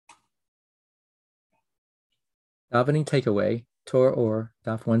Davening takeaway, Torah or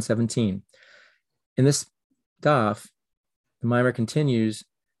Daf 117. In this Daf, the Mimer continues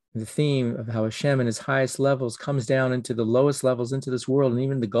the theme of how Hashem in his highest levels comes down into the lowest levels into this world and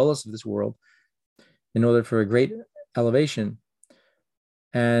even the gullus of this world in order for a great elevation.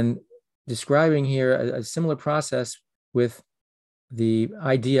 And describing here a similar process with the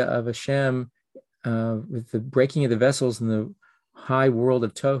idea of Hashem, with the breaking of the vessels in the high world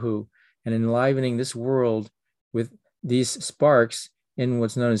of Tohu and enlivening this world with these sparks in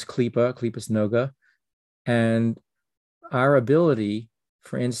what's known as Klipas Noga, and our ability,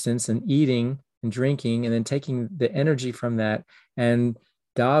 for instance, in eating and drinking, and then taking the energy from that and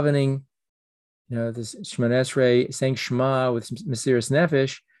davening, this Shemona Esrei, saying Shema with Mesiras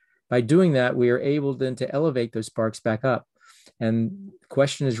Nefesh. By doing that, we are able then to elevate those sparks back up. And the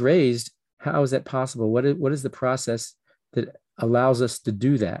question is raised: how is that possible? What is the process that allows us to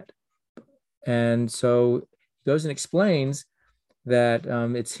do that? And so he goes and explains that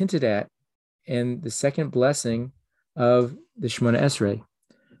it's hinted at in the second blessing of the Shemona Esrei,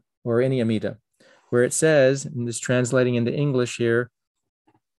 or any Amida, where it says, and this translating into English here,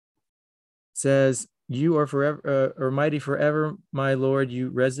 says, "You are forever, or mighty forever, my Lord. You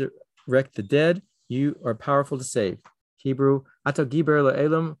resurrect the dead. You are powerful to save." Hebrew, Ato Giber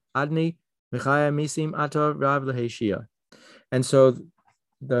La'elam Adni Mechaya Misim Ato Rav Laheshia. And so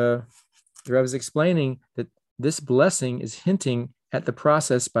the Rabbi is explaining that this blessing is hinting at the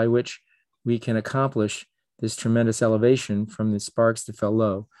process by which we can accomplish this tremendous elevation from the sparks that fell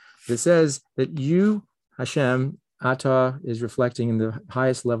low. It says that you, Hashem, Atah is reflecting in the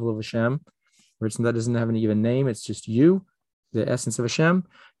highest level of Hashem, where that doesn't have an even name, it's just you, the essence of Hashem.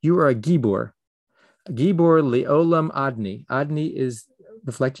 You are a Gibor. Gibor Leolam Adni. Adni is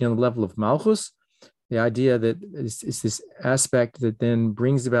reflecting on the level of Malchus, the idea that it's this aspect that then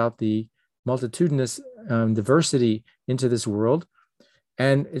brings about the multitudinous diversity into this world.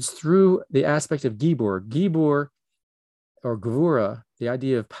 And it's through the aspect of Gibor. Gibor, or Gvura, the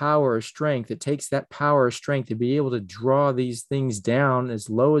idea of power or strength. It takes that power or strength to be able to draw these things down as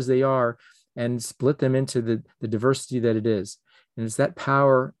low as they are and split them into the diversity that it is. And it's that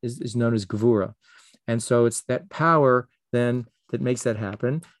power is known as Gvura. And so it's that power then that makes that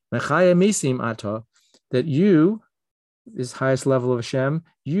happen. Mechaya Misim Ata, that you, this highest level of Hashem,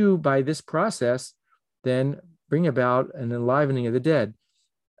 you, by this process, then bring about an enlivening of the dead.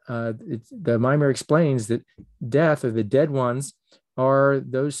 The Mimer explains that death, or the dead ones, are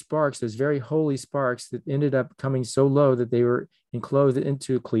those sparks, those very holy sparks that ended up coming so low that they were enclosed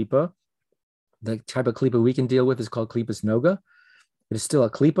into klipa. The type of klipa we can deal with is called klipas noga. It is still a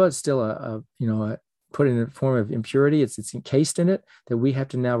klipa. It's still a put in a form of impurity. It's encased in it that we have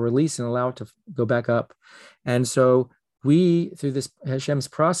to now release and allow it to go back up. And so we, through this Hashem's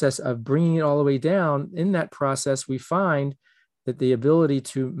process of bringing it all the way down, in that process, we find that the ability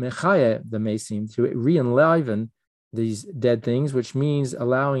to mechaya the mesim, to re-enliven these dead things, which means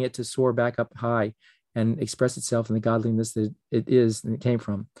allowing it to soar back up high and express itself in the godliness that it is and it came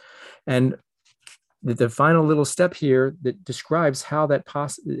from. And the final little step here that describes how that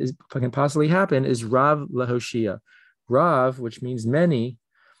can possibly happen is Rav Lahoshia. Rav, which means many.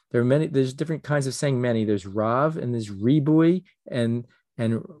 There's different kinds of saying many. There's Rav and there's Ribui and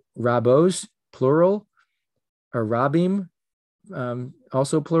Rabos, plural, or Rabim,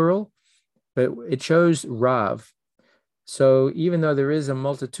 also plural, but it chose Rav. So even though there is a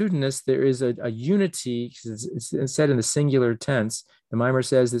multitudinous, there is a unity. It's said in the singular tense. The Mimer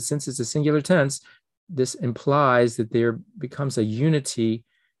says that since it's a singular tense, this implies that there becomes a unity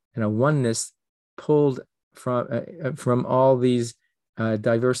and a oneness pulled from all these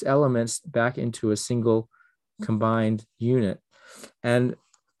diverse elements back into a single combined unit. And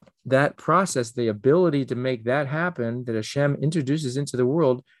that process, the ability to make that happen, that Hashem introduces into the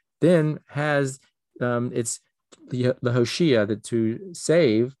world, then has its the Hoshia, that to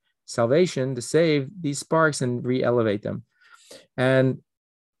save, salvation, to save these sparks and re-elevate them. And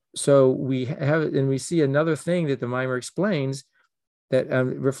so we have, and we see another thing that the Mimer explains that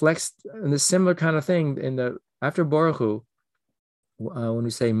reflects in the similar kind of thing in the after Baruch Hu, when we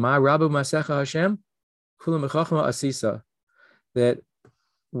say Ma Rabu Masecha Hashem, Kulam Chachma Asisa, that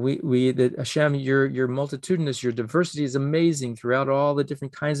that Hashem, your multitudinous, your diversity is amazing throughout all the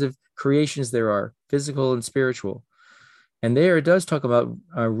different kinds of creations there are, physical and spiritual. And there it does talk about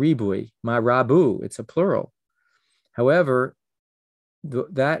ribui, Ma Rabu, it's a plural. However,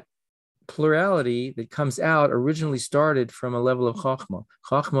 that plurality that comes out originally started from a level of chachma.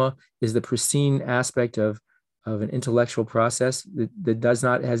 Chachma is the pristine aspect of an intellectual process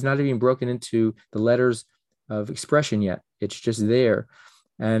that has not even broken into the letters of expression yet. It's just there.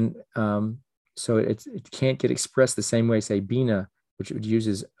 And so it can't get expressed the same way, say, Bina, which it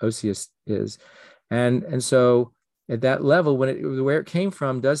uses Osius is. And so at that level, where it came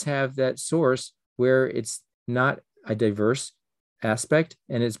from does have that source where it's not a diverse aspect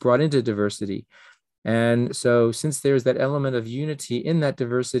and it's brought into diversity. And so since there's that element of unity in that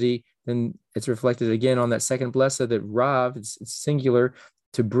diversity, then it's reflected again on that second blessed that Rav, it's singular,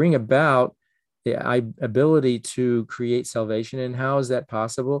 to bring about the ability to create salvation. And how is that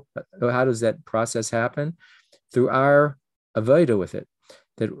possible? How does that process happen? Through our avodah with it.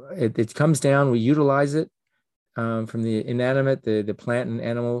 That it comes down, we utilize it from the inanimate, the plant and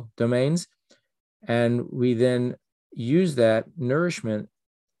animal domains, and we then use that nourishment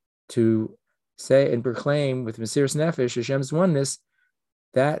to say and proclaim with Mesiras Nefesh Hashem's oneness.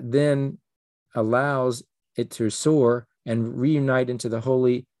 That then allows it to soar and reunite into the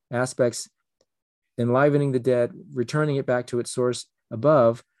holy aspects, enlivening the dead, returning it back to its source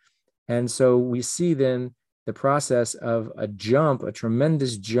above. And so we see then the process of a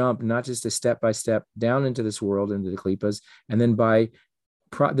tremendous jump, not just a step by step down into this world, into the klipas, and then by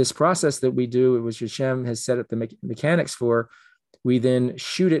this process that we do, which Hashem has set up the mechanics for, we then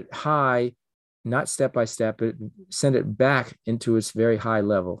shoot it high, not step by step, but send it back into its very high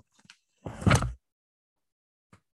level.